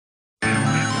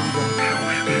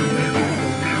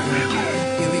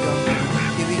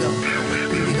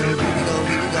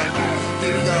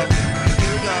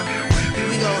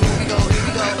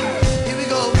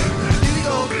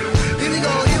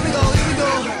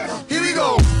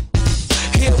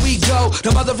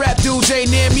Them other rap dudes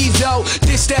ain't near me though.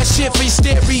 This that shit for your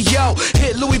stereo.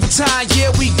 Hit Louis Vuitton,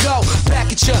 yeah we go.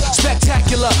 Back at ya,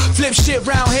 spectacular. Flip shit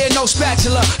round here, no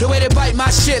spatula. The way they bite my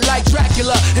shit like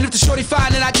Dracula. And if the shorty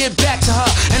fine, then I get back to her.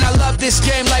 And I love this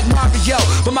game like Mario,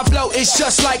 but my flow is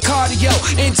just like cardio.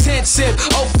 Intensive,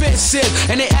 offensive.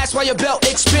 And they ask why your belt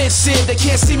expensive. They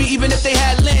can't see me even if they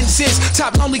had lenses.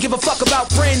 Top lonely, give a fuck about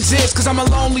friends is. Cause I'm a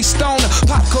lonely stoner.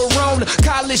 Pop Corona,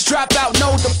 college dropout,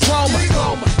 no diploma.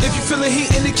 If you feeling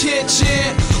heat in the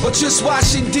kitchen, or just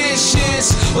washing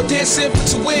dishes, or dancing for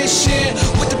tuition,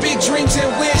 with the big dreams and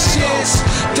wishes,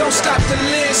 don't stop to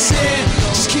listen,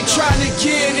 just keep trying to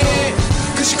get it.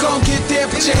 Cause you gon' get there,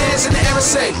 put your hands in the air and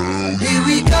say, here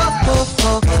we go, ho,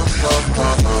 ho, ho, ho,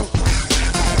 ho.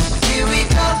 Here we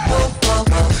go, ho, ho,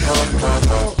 ho, ho, ho,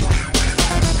 ho.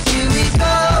 Here we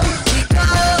go, we go,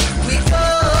 we go.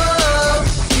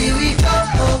 Here we go,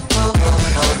 ho, ho, ho,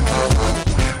 ho, ho.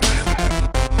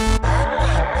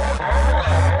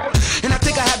 And I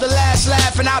think I had the last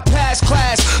laugh and I passed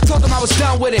class. Told them I was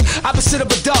done with it. Opposite of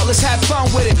adult, let's have fun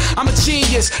with it. I'm a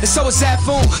genius, and so is that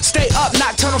fool. Stay up,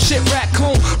 nocturnal shit,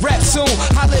 raccoon. Rap soon,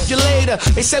 I'll live you later.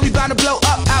 They say we bound to blow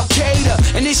up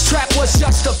Al-Qaeda. And this track was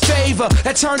just a favor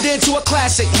that turned into a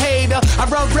classic hater. I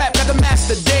run rap, got the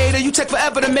master data. You take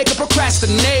forever to make a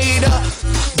procrastinator.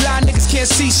 Blind niggas can't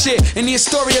see shit. And the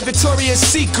story of Victoria's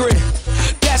Secret.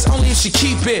 That's only if she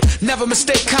keep it. Never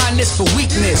mistake kindness for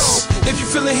weakness. If you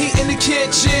feeling heat in the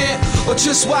kitchen, or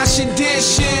just washing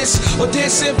dishes, or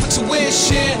dancing for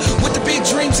tuition, with the big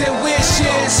dreams and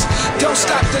wishes, don't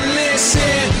stop to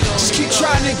listen, just keep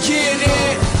trying to get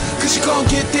it. Cause you gon'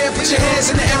 get there, put your hands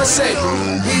in the air and say,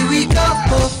 here we go,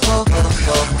 ho, ho, ho,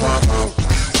 ho, ho.